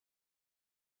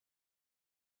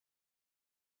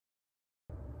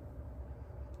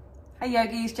Hey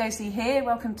yogis, Josie here.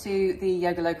 Welcome to the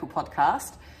YogaLocal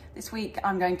podcast. This week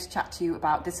I'm going to chat to you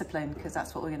about discipline because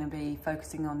that's what we're going to be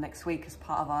focusing on next week as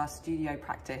part of our studio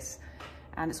practice.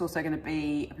 And it's also going to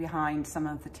be behind some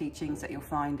of the teachings that you'll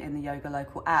find in the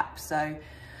YogaLocal app. So I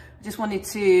just wanted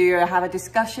to have a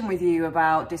discussion with you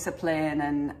about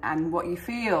discipline and what you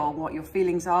feel, what your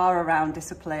feelings are around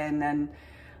discipline, and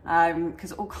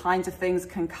because all kinds of things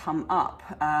can come up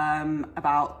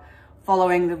about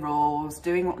following the rules,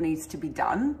 doing what needs to be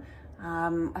done.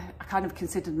 I kind of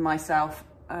considered myself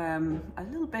a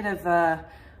little bit of a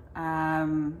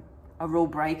rule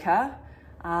breaker,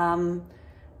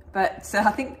 but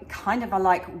I think kind of I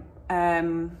like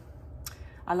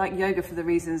yoga for the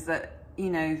reasons that, you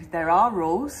know, there are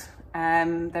rules,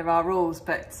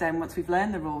 but once we've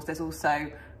learned the rules, there's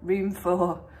also room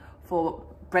for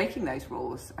breaking those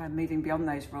rules and moving beyond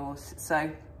those rules. So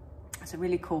it's a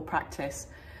really cool practice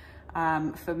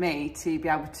for me to be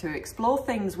able to explore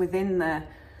things within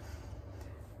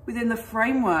the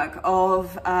framework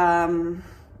of a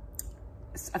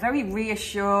very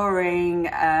reassuring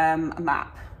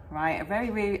map, right? A very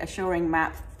reassuring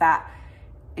map that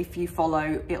if you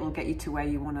follow, it will get you to where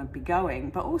you want to be going,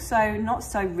 but also not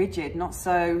so rigid, not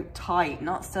so tight,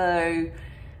 not so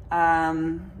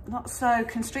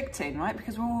constricting, right?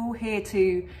 Because we're all here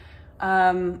to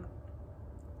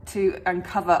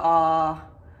uncover our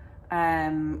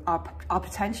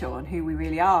potential and who we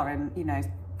really are, and you know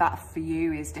that for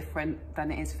you is different than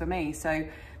it is for me, so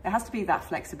there has to be that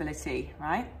flexibility,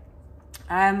 right?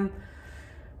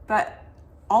 But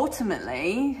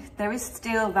ultimately there is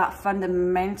still that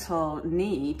fundamental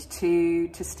need to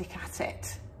stick at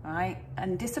it, right?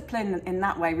 And discipline in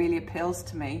that way really appeals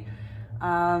to me,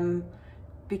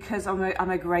 because I'm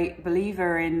a great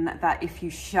believer in that. If you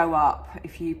show up,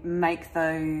 if you make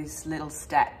those little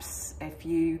steps, if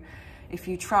you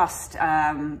trust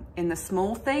in the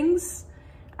small things,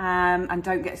 and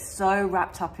don't get so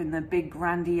wrapped up in the big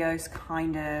grandiose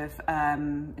kind of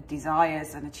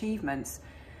desires and achievements,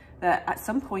 that at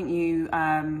some point you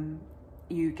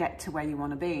get to where you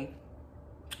want to be.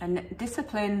 And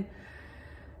discipline,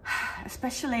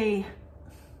 especially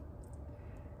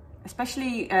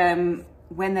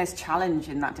when there's challenge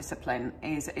in that discipline,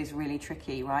 is really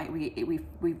tricky, right? We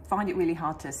find it really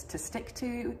hard to stick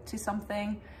to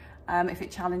something if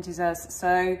it challenges us.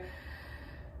 So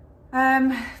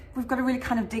we've got to really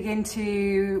kind of dig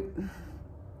into,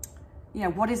 you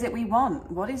know, what is it we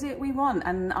want? What is it we want?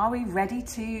 And are we ready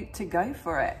to go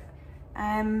for it?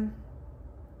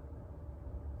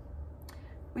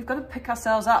 We've got to pick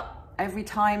ourselves up every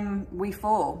time we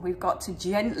fall. We've got to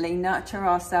gently nurture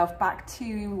ourselves back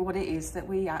to what it is that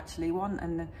we actually want.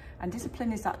 And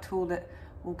discipline is that tool that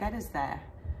will get us there.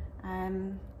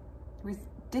 With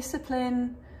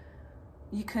discipline,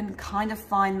 you can kind of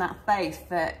find that faith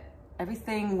that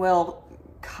everything will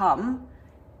come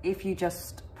if you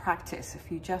just practice, if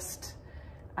you just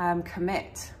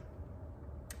commit.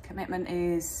 Commitment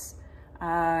is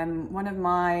one of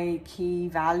my key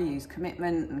values,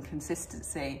 commitment and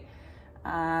consistency.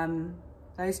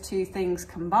 Those two things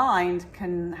combined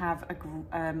can have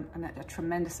a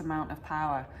tremendous amount of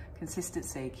power.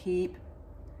 Consistency, keep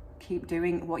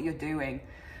doing what you're doing,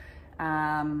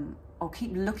 or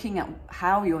keep looking at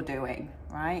how you're doing,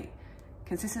 right?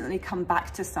 Consistently come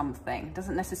back to something. It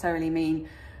doesn't necessarily mean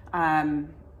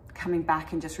coming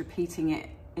back and just repeating it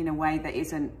in a way that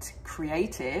isn't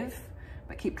creative,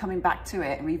 but keep coming back to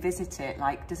it and revisit it.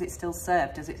 Like, does it still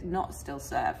serve? Does it not still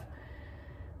serve?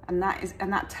 And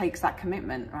that takes that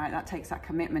commitment, right? That takes that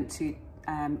commitment to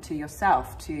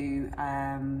yourself to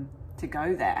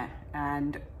go there,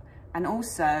 and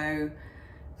also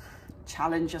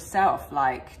challenge yourself.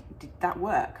 Like, did that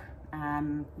work?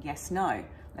 Yes, no.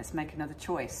 Let's make another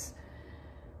choice.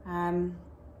 A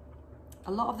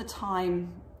lot of the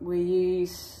time we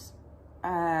use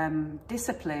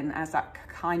discipline as that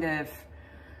kind of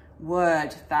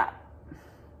word that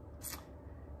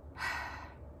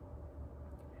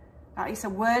is a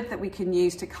word that we can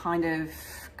use to kind of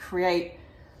create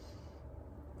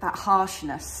that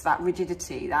harshness, that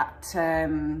rigidity, that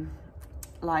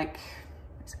like,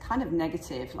 it's kind of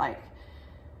negative. Like,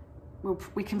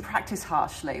 we can practice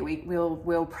harshly.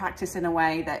 We'll practice in a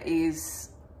way that is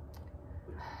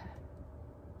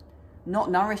not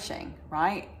nourishing,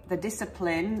 right? The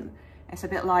discipline, it's a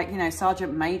bit like, you know,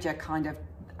 Sergeant Major kind of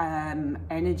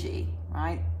energy,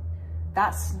 right?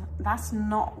 That's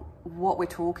not what we're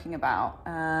talking about.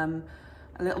 A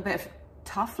little bit of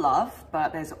tough love,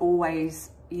 but there's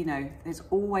always, you know, there's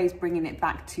always bringing it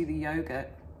back to the yoga,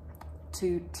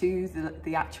 to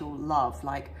the actual love.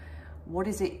 Like, what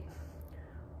is it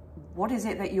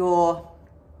that you're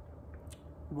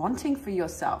wanting for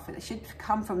yourself. It should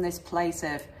come from this place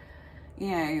of,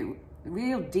 you know,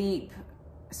 real deep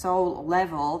soul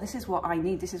level. This is what I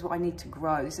need. This is what I need to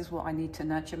grow. This is what I need to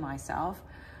nurture myself.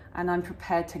 And I'm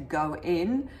prepared to go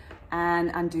in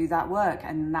and do that work.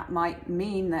 And that might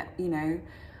mean that, you know,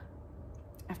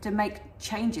 I have to make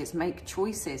changes, make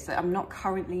choices that I'm not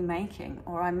currently making,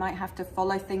 or I might have to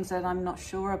follow things that I'm not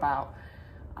sure about.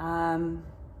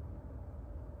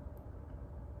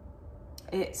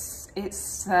 It's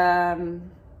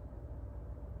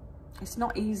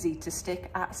not easy to stick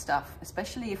at stuff,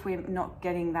 especially if we're not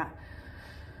getting that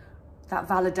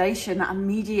validation, that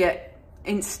immediate,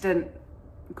 instant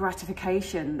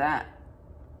gratification that,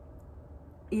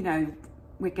 you know,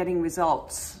 we're getting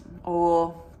results,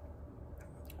 or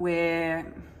we're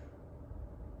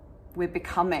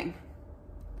becoming.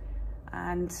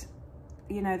 And,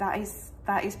 you know, that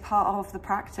is part of the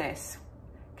practice.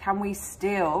 Can we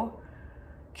still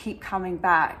keep coming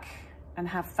back and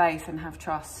have faith and have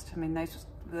trust? I mean, that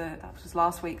was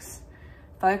last week's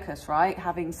focus, right?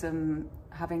 Having some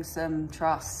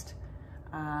trust,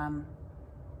 and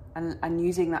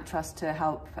using that trust to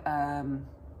help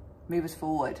move us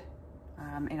forward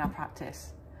in our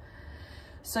practice.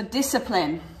 So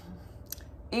discipline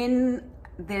in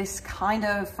this kind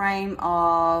of frame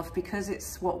of, because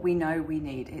it's what we know we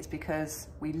need. It's because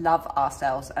we love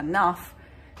ourselves enough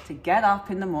to get up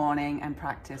in the morning and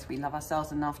practice. We love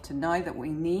ourselves enough to know that we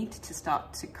need to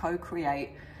start to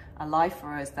co-create a life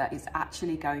for us that is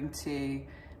actually going to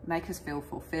make us feel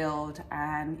fulfilled,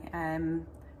 and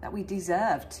that we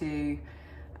deserve to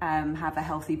have a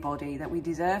healthy body, that we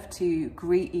deserve to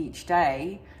greet each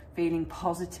day feeling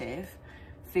positive,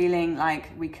 feeling like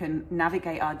we can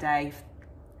navigate our day,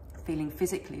 feeling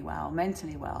physically well,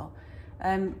 mentally well,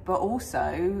 but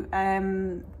also,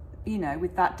 you know,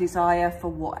 with that desire for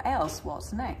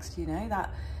what's next, you know,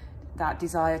 that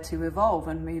desire to evolve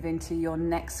and move into your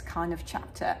next kind of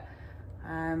chapter.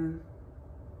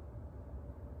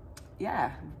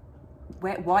 Yeah,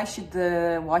 why should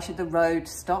the road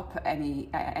stop at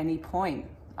any point?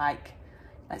 Like,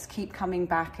 let's keep coming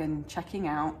back and checking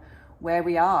out where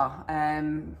we are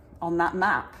on that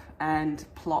map and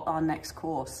plot our next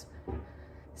course.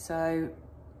 So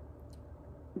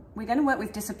we're going to work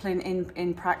with discipline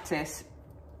in practice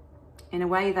in a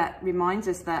way that reminds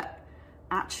us that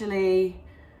actually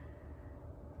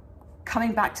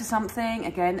coming back to something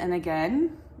again and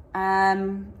again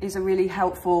is a really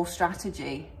helpful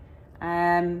strategy.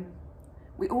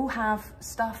 We all have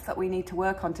stuff that we need to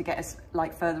work on to get us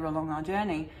like further along our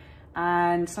journey,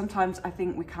 and sometimes I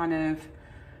think we kind of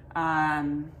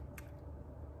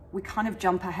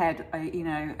jump ahead, you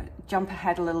know,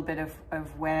 a little bit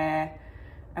of where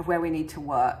we need to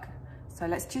work. So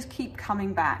let's just keep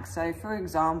coming back. So for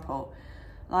example,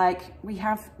 like we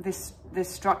have this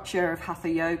structure of Hatha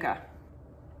Yoga,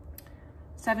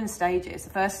 7 stages. The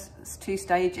first 2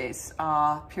 stages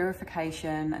are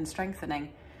purification and strengthening.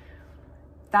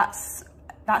 That's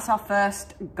our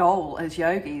first goal as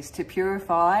yogis, to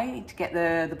purify, to get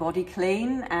the body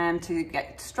clean and to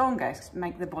get stronger,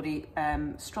 make the body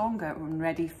stronger and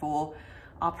ready for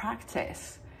our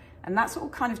practice. And that's all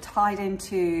kind of tied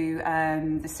into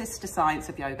the sister science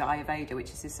of yoga, Ayurveda, which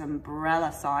is this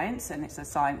umbrella science, and it's a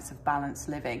science of balanced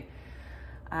living.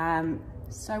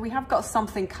 So we have got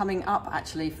something coming up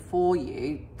actually for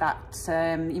you that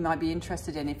you might be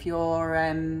interested in if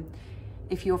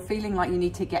you're feeling like you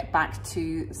need to get back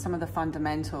to some of the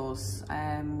fundamentals.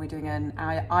 We're doing an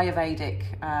Ayurvedic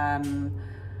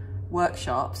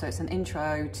workshop, so it's an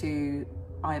intro to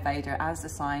Ayurveda as the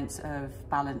science of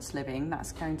balanced living.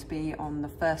 That's going to be on the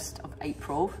 1st of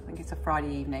April. I think it's a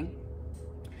Friday evening.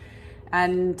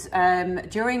 And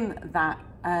during that,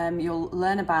 you'll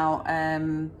learn about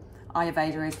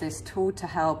Ayurveda as this tool to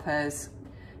help us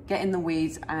get in the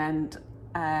weeds and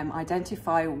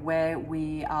identify where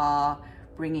we are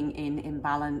bringing in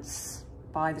imbalance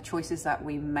by the choices that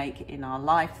we make in our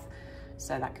life.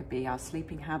 So that could be our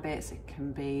sleeping habits, it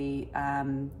can be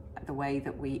the way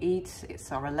that we eat,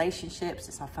 it's our relationships,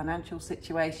 it's our financial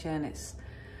situation, it's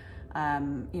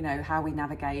you know, how we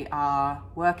navigate our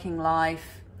working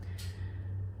life.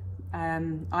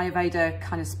 Ayurveda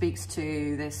kind of speaks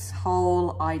to this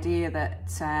whole idea that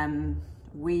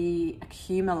we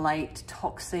accumulate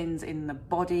toxins in the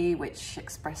body which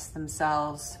express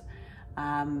themselves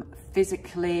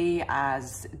physically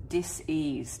as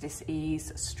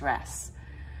dis-ease, stress.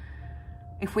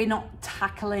 If we're not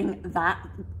tackling that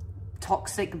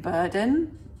toxic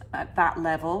burden at that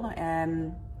level,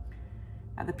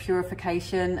 at the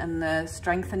purification and the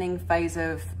strengthening phase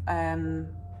of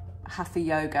Hatha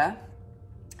Yoga,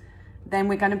 then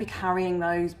we're going to be carrying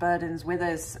those burdens with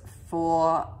us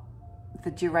for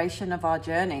the duration of our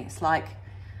journey. It's like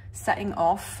setting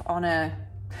off on a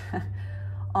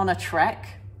on a trek,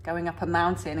 going up a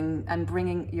mountain and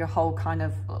bringing your whole kind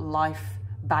of life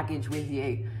baggage with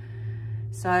you.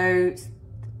 So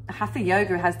Hatha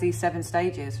Yoga has these 7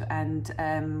 stages,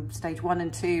 and stage 1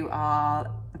 and 2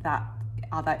 are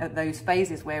those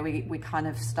phases where we kind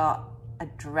of start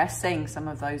addressing some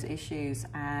of those issues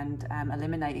and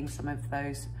eliminating some of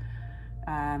those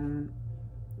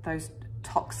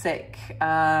toxic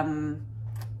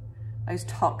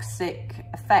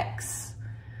effects.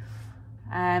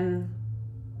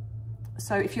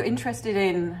 So if you're interested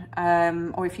in,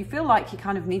 or if you feel like you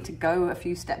kind of need to go a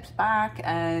few steps back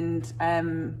and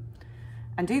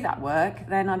do that work,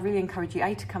 then I'd really encourage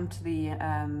you to come to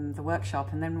the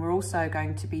workshop. And then we're also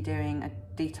going to be doing a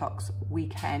detox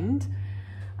weekend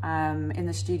in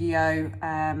the studio.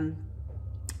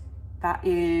 That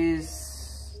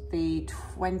is the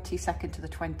 22nd to the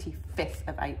 25th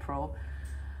of April.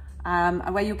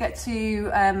 Where you'll get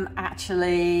to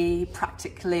actually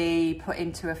practically put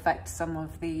into effect some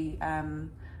of the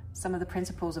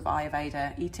principles of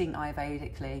Ayurveda, eating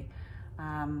Ayurvedically,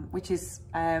 which is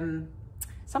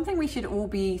something we should all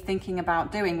be thinking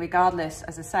about doing, regardless,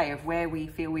 as I say, of where we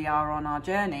feel we are on our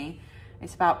journey.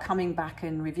 It's about coming back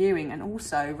and reviewing, and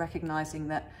also recognizing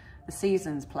that the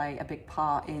seasons play a big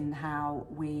part in how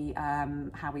we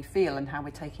feel and how we're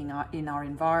taking in our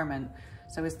environment.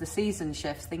 So as the season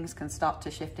shifts, things can start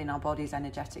to shift in our bodies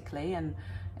energetically, and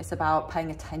it's about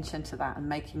paying attention to that and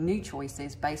making new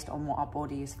choices based on what our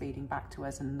body is feeding back to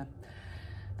us. And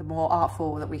the more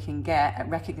artful that we can get at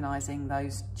recognizing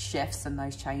those shifts and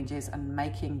those changes and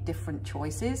making different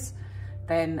choices,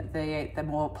 then the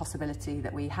more possibility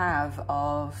that we have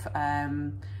of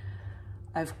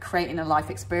creating a life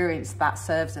experience that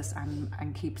serves us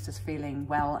and keeps us feeling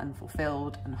well and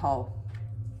fulfilled and whole.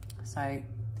 So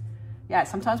yeah,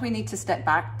 sometimes we need to step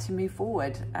back to move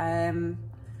forward.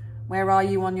 Where are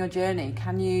you on your journey?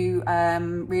 Can you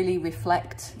really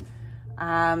reflect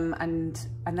and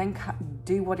then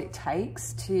do what it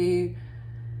takes to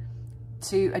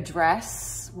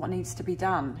address what needs to be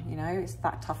done? You know, it's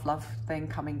that tough love thing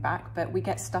coming back, but we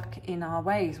get stuck in our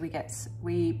ways.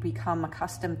 We become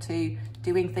accustomed to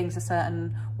doing things a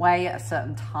certain way at a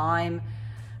certain time.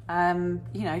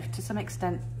 You know, to some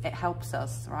extent it helps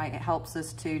us, right? It helps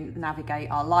us to navigate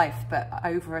our life, but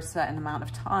over a certain amount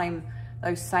of time,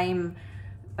 those same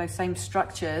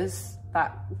structures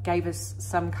that gave us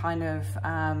some kind of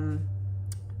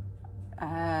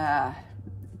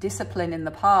discipline in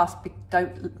the past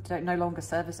don't no longer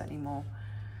serve us anymore.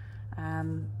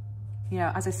 You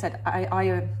know, as I said,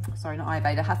 sorry, not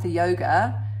Ayurveda, Hatha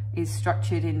Yoga is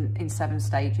structured in 7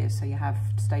 stages. So you have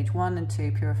stage 1 and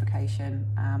 2, purification,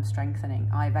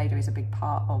 strengthening. Ayurveda is a big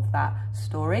part of that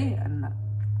story, and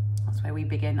that's where we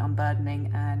begin unburdening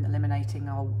and eliminating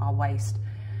our waste.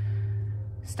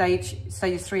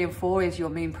 Stages 3 and 4 is your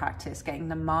moon practice, getting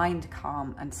the mind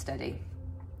calm and steady.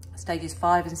 Stages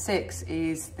 5 and 6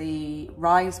 is the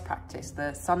rise practice,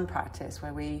 the sun practice,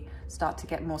 where we start to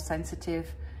get more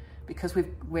sensitive, because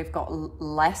we've got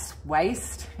less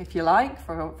waste, if you like,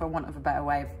 for want of a better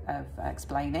way of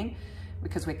explaining.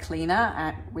 Because we're cleaner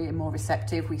and we're more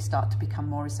receptive, we start to become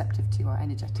more receptive to our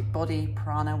energetic body,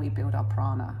 prana. We build our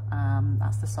prana.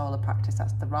 That's the solar practice,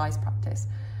 that's the rise practice.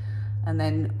 And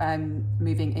then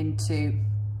moving into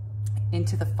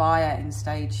the fire in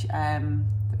stage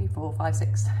 3, 4, 5,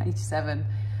 6, stage 7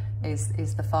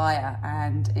 is the fire,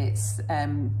 and it's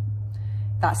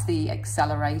that's the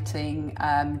accelerating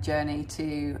journey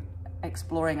to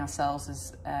exploring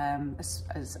ourselves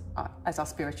as our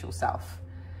spiritual self,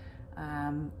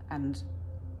 and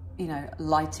you know,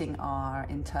 lighting our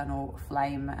internal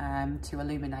flame to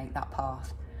illuminate that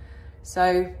path.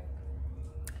 So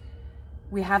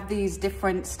we have these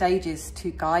different stages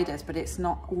to guide us, but it's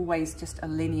not always just a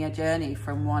linear journey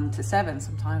from 1 to 7.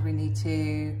 Sometimes we need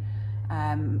to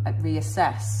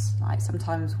reassess. Like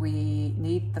sometimes we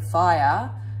need the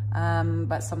fire,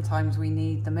 but sometimes we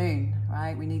need the moon,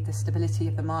 right? We need the stability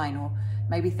of the mind, or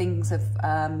maybe things have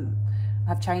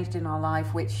changed in our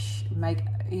life which make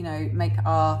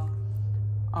our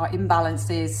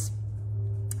imbalances,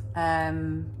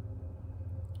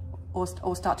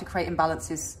 or start to create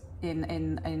imbalances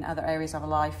in other areas of our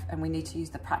life, and we need to use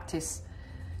the practice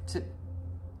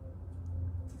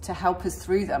to help us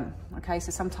through them. Okay,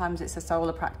 so sometimes it's a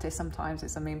solar practice, sometimes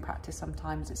it's a moon practice,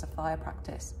 sometimes it's a fire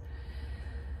practice.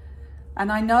 And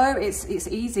I know it's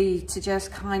easy to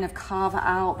just kind of carve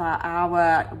out that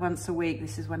hour once a week.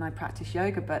 This is when I practice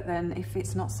yoga. But then if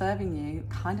it's not serving you,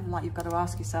 kind of like you've got to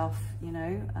ask yourself, you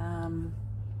know,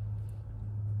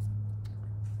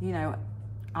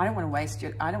 I don't want to waste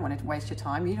your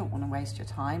time. You don't want to waste your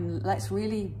time. Let's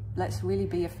really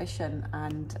be efficient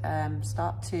and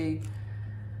start to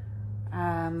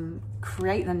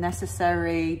create the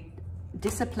necessary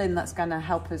discipline that's going to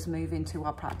help us move into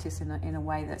our practice in a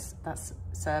way that's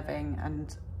serving,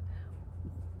 and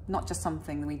not just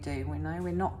something that we do. You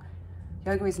know,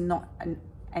 yoga is not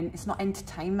it's not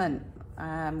entertainment.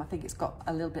 I think it's got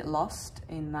a little bit lost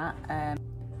in that.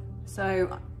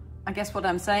 So I guess what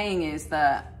I'm saying is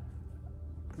that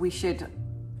we should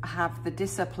have the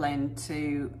discipline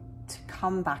to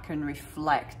come back and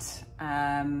reflect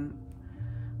on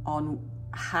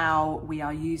how we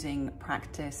are using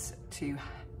practice to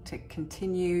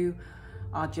continue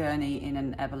our journey in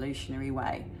an evolutionary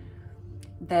way.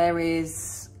 There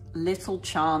is little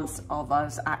chance of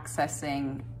us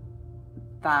accessing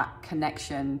that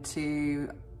connection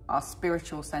to our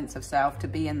spiritual sense of self, to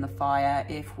be in the fire,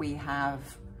 if we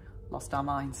have lost our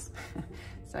minds.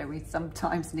 So we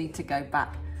sometimes need to go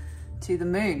back to the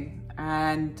moon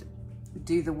and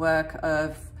do the work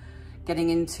of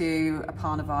getting into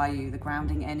Apana Vayu, the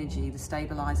grounding energy, the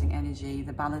stabilizing energy,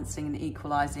 the balancing and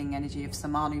equalizing energy of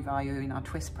Samanu Vayu in our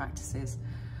twist practices,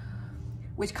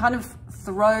 which kind of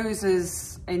throws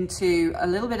us into a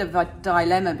little bit of a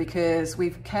dilemma, because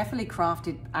we've carefully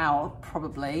crafted out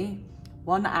probably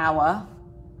 1 hour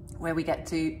where we get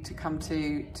to come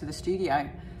to the studio.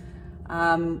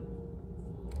 Now,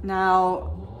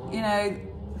 you know,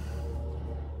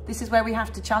 this is where we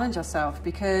have to challenge ourselves,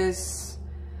 because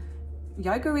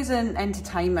yoga isn't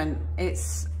entertainment.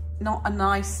 It's not a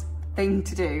nice thing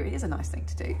to do. It is a nice thing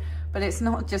to do, but it's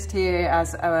not just here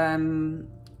as a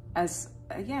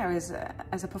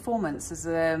performance,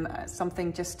 as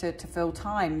something just to fill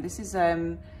time. This is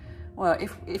well,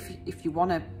 if you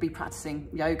want to be practicing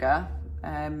yoga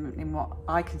in what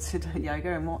I consider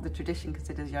yoga and what the tradition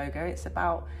considers yoga, it's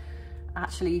about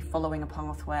actually following a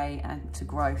pathway and to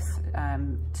growth,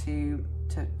 to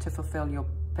fulfill your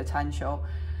potential.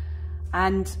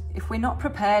 And if we're not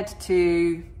prepared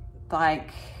to,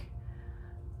 like,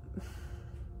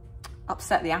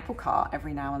 upset the apple cart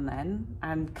every now and then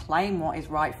and claim what is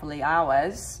rightfully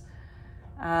ours,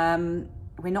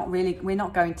 we're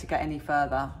not going to get any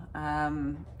further.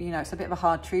 You know, it's a bit of a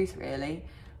hard truth, really.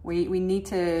 We need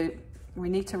to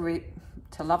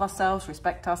love ourselves,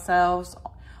 respect ourselves,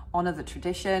 honor the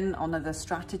tradition, honor the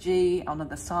strategy, honor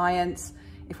the science,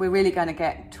 if we're really going to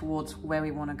get towards where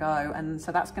we want to go. And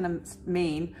so that's going to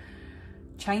mean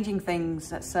changing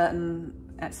things at certain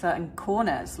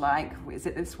corners, like, is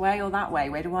it this way or that way?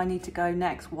 Where do I need to go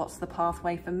next? What's the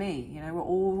pathway for me? You know, we're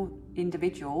all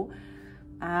individual,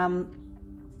 and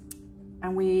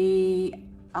we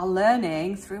are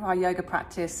learning through our yoga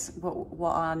practice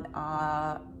what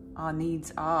our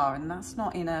needs are. And that's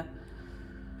not in a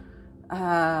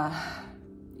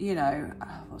you know,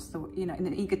 in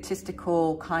an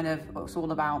egotistical kind of, it's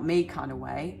all about me kind of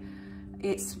way.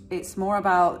 It's more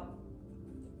about,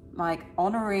 like,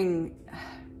 honoring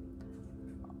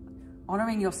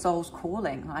your soul's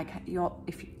calling, like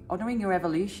honoring your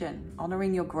evolution,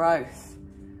 honoring your growth.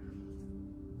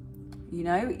 You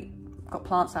know, got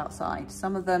plants outside.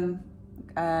 Some of them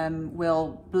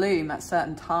will bloom at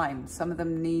certain times. Some of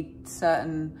them need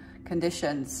certain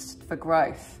conditions for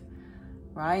growth,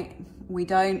 right? We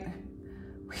don't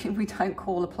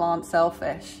call a plant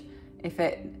selfish if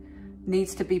it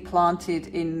needs to be planted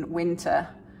in winter.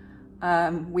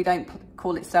 We don't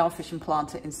call it selfish and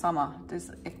plant it in summer.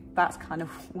 If that's kind of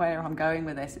where I'm going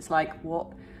with this. It's like,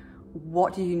 what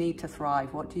do you need to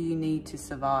thrive? What do you need to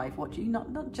survive? What do you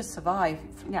not just survive?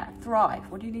 Yeah, thrive.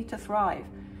 What do you need to thrive?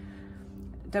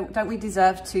 Don't we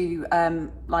deserve to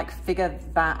like figure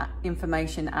that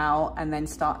information out and then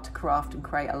start to craft and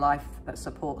create a life that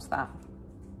supports that?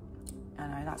 I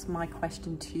know that's my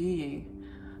question to you.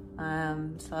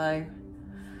 So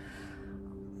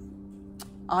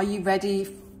are you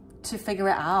ready to figure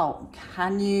it out?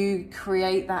 Can you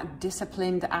create that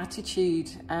disciplined attitude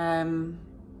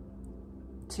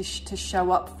to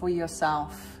show up for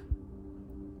yourself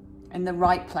in the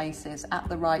right places at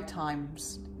the right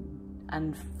times,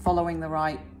 and following the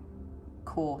right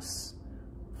course,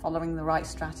 following the right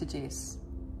strategies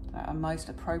that are most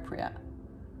appropriate?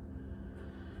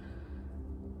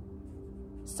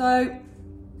 So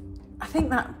I think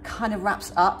that kind of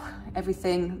wraps up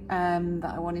everything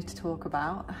that I wanted to talk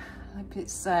about. I hope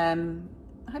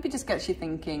it just gets you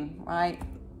thinking, right?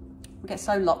 We get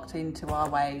so locked into our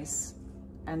ways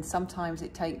And sometimes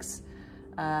it takes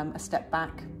a step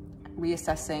back,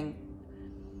 reassessing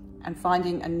and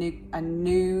finding a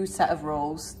new set of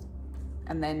rules,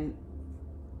 and then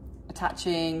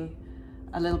attaching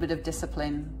a little bit of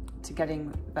discipline to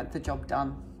getting the job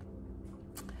done.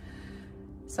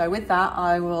 So with that,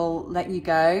 I will let you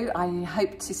go. I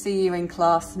hope to see you in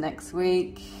class next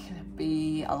week. There'll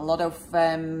be a lot of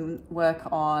work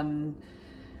on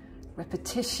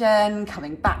repetition,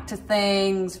 coming back to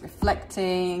things,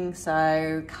 reflecting.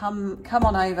 So come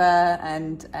on over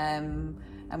and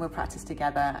we'll practice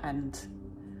together, and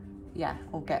yeah,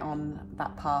 we'll get on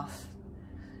that path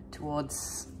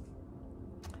towards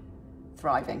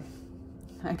thriving.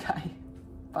 Okay,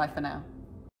 bye for now.